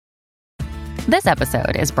This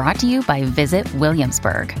episode is brought to you by Visit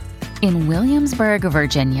Williamsburg. In Williamsburg,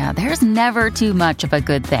 Virginia, there's never too much of a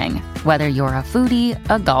good thing. Whether you're a foodie,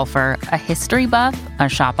 a golfer, a history buff, a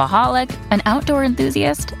shopaholic, an outdoor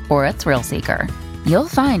enthusiast, or a thrill seeker, you'll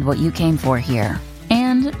find what you came for here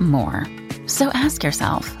and more. So ask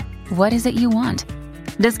yourself, what is it you want?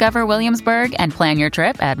 Discover Williamsburg and plan your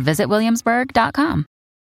trip at visitwilliamsburg.com.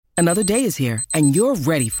 Another day is here, and you're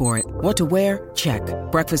ready for it. What to wear? Check.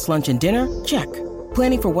 Breakfast, lunch, and dinner? Check.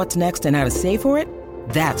 Planning for what's next and how to save for it?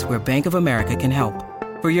 That's where Bank of America can help.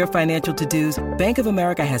 For your financial to-dos, Bank of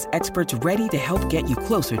America has experts ready to help get you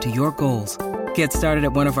closer to your goals. Get started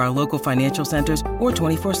at one of our local financial centers or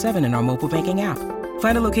 24/7 in our mobile banking app.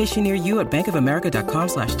 Find a location near you at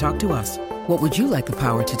bankofamerica.com/talktous. What would you like the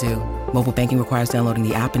power to do? Mobile banking requires downloading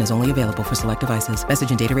the app and is only available for select devices. Message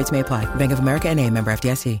and data rates may apply. Bank of America N.A., member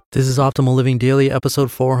FDIC. This is Optimal Living Daily, episode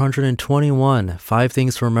 421, 5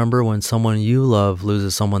 Things to Remember When Someone You Love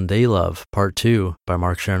Loses Someone They Love, Part 2, by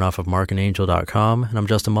Mark Chernoff of markandangel.com. And I'm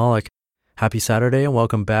Justin Malik. Happy Saturday and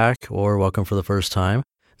welcome back, or welcome for the first time.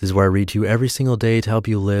 This is where I read to you every single day to help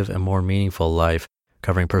you live a more meaningful life,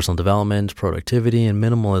 covering personal development, productivity, and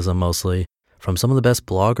minimalism mostly, from some of the best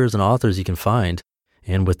bloggers and authors you can find,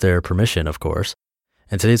 and with their permission, of course.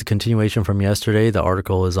 And today's a continuation from yesterday. The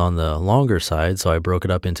article is on the longer side, so I broke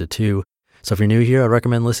it up into 2. So if you're new here, I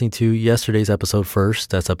recommend listening to yesterday's episode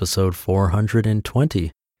first. That's episode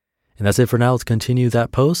 420. And that's it for now. Let's continue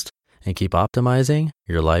that post and keep optimizing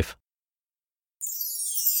your life.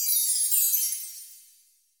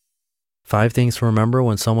 5 Things to Remember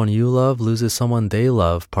When Someone You Love Loses Someone They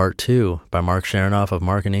Love, Part 2, by Mark Chernoff of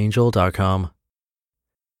markandangel.com.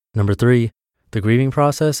 Number 3, the grieving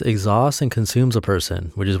process exhausts and consumes a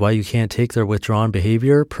person, which is why you can't take their withdrawn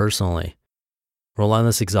behavior personally.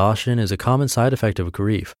 Relentless exhaustion is a common side effect of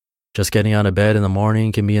grief. Just getting out of bed in the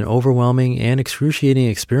morning can be an overwhelming and excruciating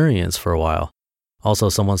experience for a while. Also,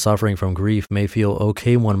 someone suffering from grief may feel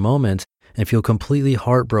okay one moment and feel completely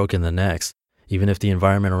heartbroken the next, even if the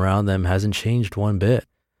environment around them hasn't changed one bit.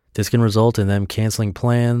 This can result in them canceling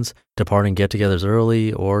plans, departing get-togethers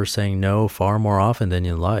early, or saying no far more often than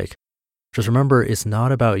you'd like. Just remember, it's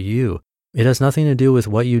not about you. It has nothing to do with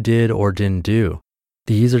what you did or didn't do.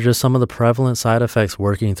 These are just some of the prevalent side effects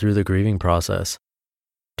working through the grieving process.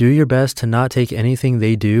 Do your best to not take anything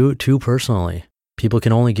they do too personally. People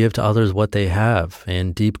can only give to others what they have,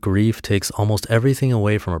 and deep grief takes almost everything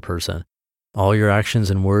away from a person. All your actions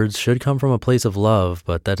and words should come from a place of love,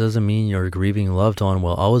 but that doesn't mean your grieving loved one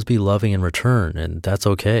will always be loving in return, and that's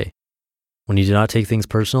okay. When you do not take things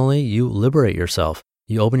personally, you liberate yourself.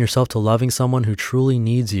 You open yourself to loving someone who truly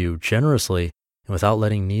needs you generously and without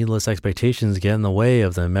letting needless expectations get in the way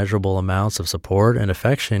of the immeasurable amounts of support and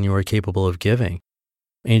affection you are capable of giving.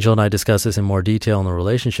 Angel and I discuss this in more detail in the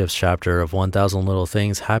relationships chapter of 1,000 Little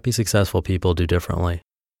Things Happy, Successful People Do Differently.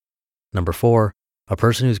 Number 4, a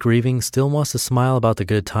person who's grieving still wants to smile about the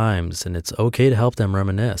good times, and it's okay to help them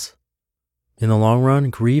reminisce. In the long run,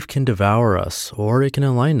 grief can devour us, or it can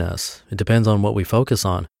enlighten us. It depends on what we focus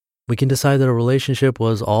on. We can decide that a relationship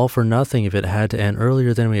was all for nothing if it had to end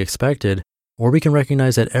earlier than we expected, or we can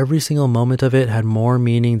recognize that every single moment of it had more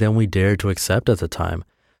meaning than we dared to accept at the time.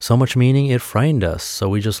 So much meaning it frightened us, so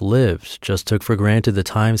we just lived, just took for granted the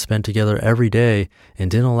time spent together every day, and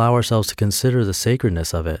didn't allow ourselves to consider the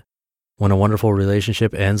sacredness of it. When a wonderful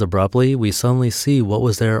relationship ends abruptly, we suddenly see what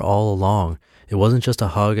was there all along. It wasn't just a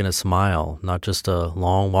hug and a smile, not just a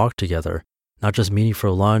long walk together, not just meeting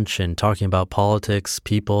for lunch and talking about politics,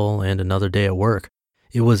 people, and another day at work.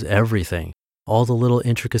 It was everything, all the little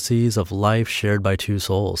intricacies of life shared by two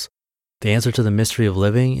souls. The answer to the mystery of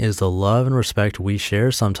living is the love and respect we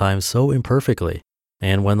share sometimes so imperfectly.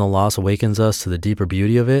 And when the loss awakens us to the deeper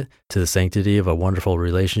beauty of it, to the sanctity of a wonderful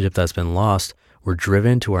relationship that's been lost, we're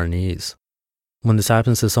driven to our knees. When this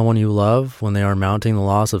happens to someone you love, when they are mounting the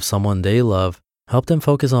loss of someone they love, help them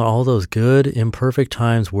focus on all those good, imperfect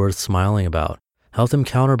times worth smiling about. Help them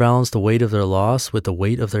counterbalance the weight of their loss with the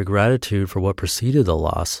weight of their gratitude for what preceded the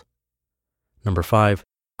loss. Number 5,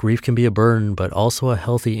 grief can be a burden, but also a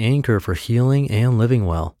healthy anchor for healing and living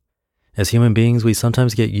well. As human beings, we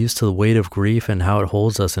sometimes get used to the weight of grief and how it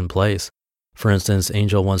holds us in place. For instance,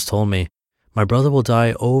 Angel once told me, "My brother will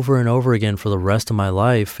die over and over again for the rest of my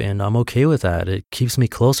life, and I'm okay with that. It keeps me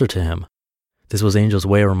closer to him." This was Angel's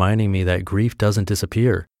way of reminding me that grief doesn't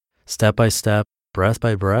disappear. Step by step, breath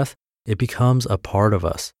by breath, it becomes a part of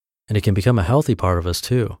us, and it can become a healthy part of us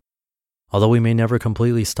too. Although we may never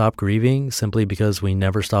completely stop grieving simply because we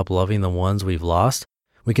never stop loving the ones we've lost,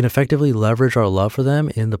 we can effectively leverage our love for them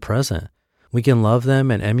in the present. We can love them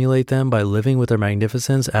and emulate them by living with their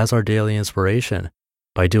magnificence as our daily inspiration.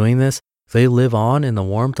 By doing this, They live on in the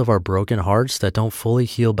warmth of our broken hearts that don't fully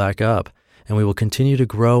heal back up, and we will continue to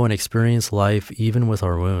grow and experience life even with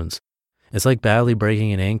our wounds. It's like badly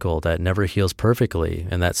breaking an ankle that never heals perfectly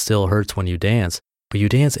and that still hurts when you dance, but you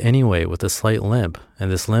dance anyway with a slight limp, and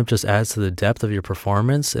this limp just adds to the depth of your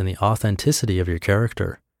performance and the authenticity of your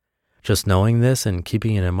character. Just knowing this and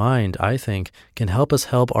keeping it in mind, I think, can help us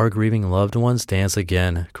help our grieving loved ones dance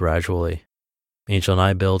again gradually. Angel and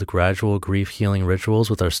I build gradual grief healing rituals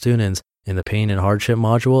with our students in the pain and hardship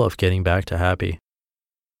module of Getting Back to Happy.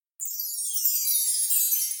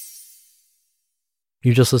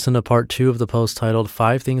 You just listened to part 2 of the post titled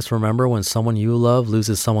 5 Things to Remember When Someone You Love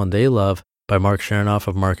Loses Someone They Love by Mark Chernoff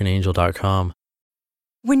of markandangel.com.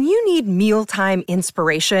 When you need mealtime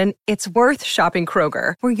inspiration, it's worth shopping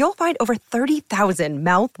Kroger, where you'll find over 30,000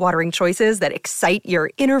 mouth-watering choices that excite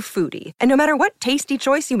your inner foodie. And no matter what tasty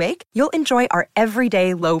choice you make, you'll enjoy our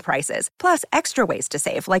everyday low prices, plus extra ways to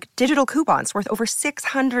save, like digital coupons worth over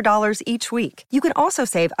 $600 each week. You can also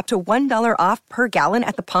save up to $1 off per gallon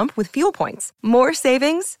at the pump with fuel points. More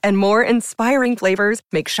savings and more inspiring flavors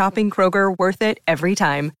make shopping Kroger worth it every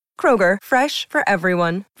time. Kroger, fresh for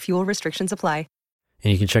everyone. Fuel restrictions apply.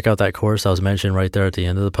 And you can check out that course I was mentioned right there at the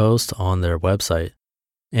end of the post on their website.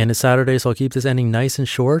 And it's Saturday, so I'll keep this ending nice and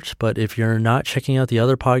short. But if you're not checking out the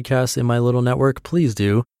other podcasts in my little network, please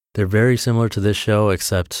do. They're very similar to this show,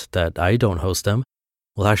 except that I don't host them.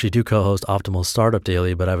 Well, I actually do co-host Optimal Startup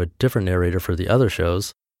Daily, but I have a different narrator for the other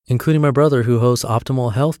shows, including my brother who hosts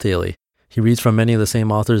Optimal Health Daily. He reads from many of the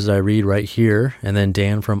same authors that I read right here. And then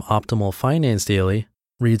Dan from Optimal Finance Daily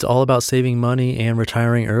reads all about saving money and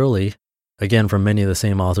retiring early. Again, from many of the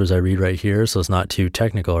same authors I read right here, so it's not too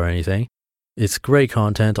technical or anything. It's great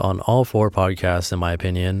content on all 4 podcasts, in my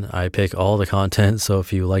opinion. I pick all the content, so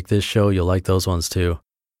if you like this show, you'll like those ones too.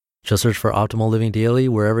 Just search for Optimal Living Daily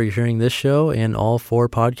wherever you're hearing this show, and all 4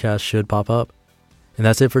 podcasts should pop up. And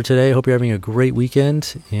that's it for today. Hope you're having a great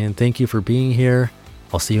weekend, and thank you for being here.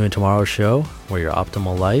 I'll see you in tomorrow's show, where your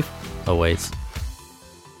optimal life awaits.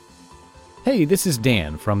 Hey, this is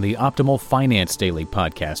Dan from the Optimal Finance Daily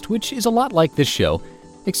podcast, which is a lot like this show,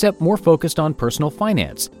 except more focused on personal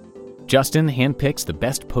finance. Justin handpicks the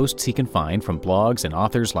best posts he can find from blogs and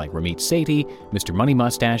authors like Ramit Sethi, Mr. Money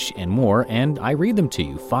Mustache, and more, and I read them to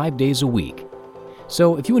you 5 days a week.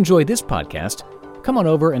 So if you enjoy this podcast, come on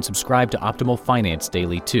over and subscribe to Optimal Finance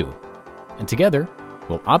Daily too. And together,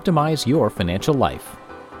 we'll optimize your financial life.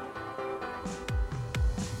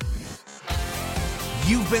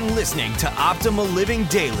 You've been listening to Optimal Living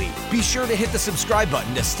Daily. Be sure to hit the subscribe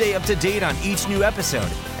button to stay up to date on each new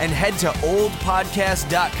episode and head to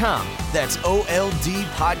oldpodcast.com. That's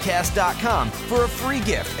OLDpodcast.com for a free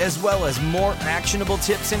gift as well as more actionable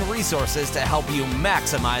tips and resources to help you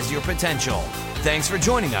maximize your potential. Thanks for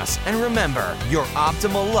joining us, and remember, your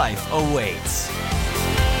optimal life awaits.